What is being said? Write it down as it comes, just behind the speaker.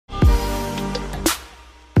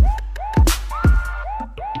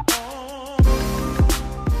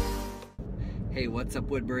What's up,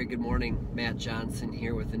 Woodbury? Good morning. Matt Johnson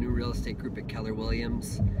here with the new real estate group at Keller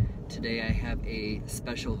Williams. Today I have a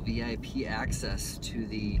special VIP access to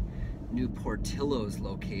the new Portillos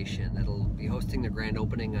location that'll be hosting the grand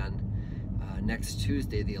opening on next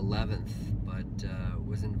Tuesday, the 11th, but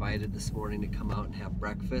was invited this morning to come out and have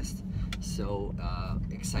breakfast. So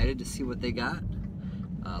excited to see what they got.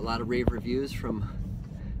 A lot of rave reviews from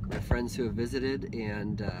my friends who have visited,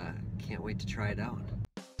 and can't wait to try it out.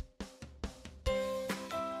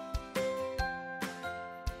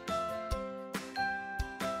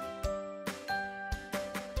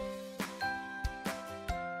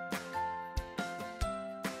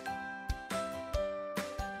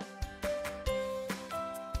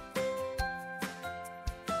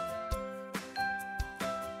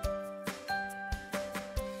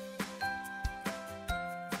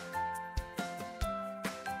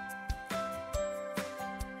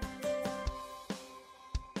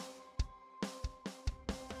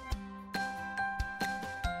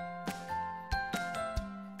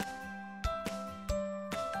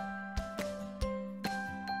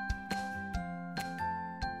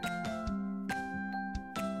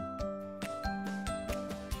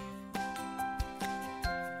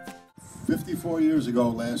 "54 years ago,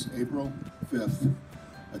 last April 5th,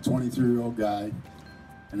 a 23-year-old guy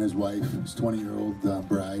and his wife, his 20-year-old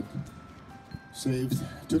bride,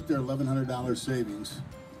 took their $1,100 savings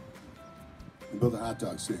and built a hot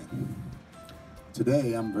dog stand.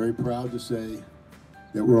 Today, I'm very proud to say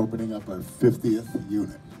that we're opening up our 50th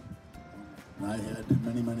unit. And I had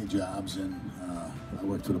many, many jobs, and I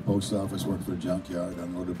worked for the post office, worked for a junkyard,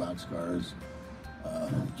 unloaded boxcars,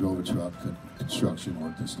 drove a truck, construction,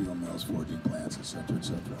 worked in steel mills, forging plants, etc.,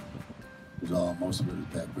 etc. Most of it was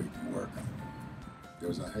backbreaking work. There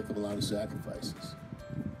was a heck of a lot of sacrifices,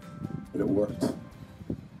 but it worked.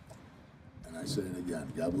 And I say it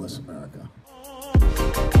again, God bless America.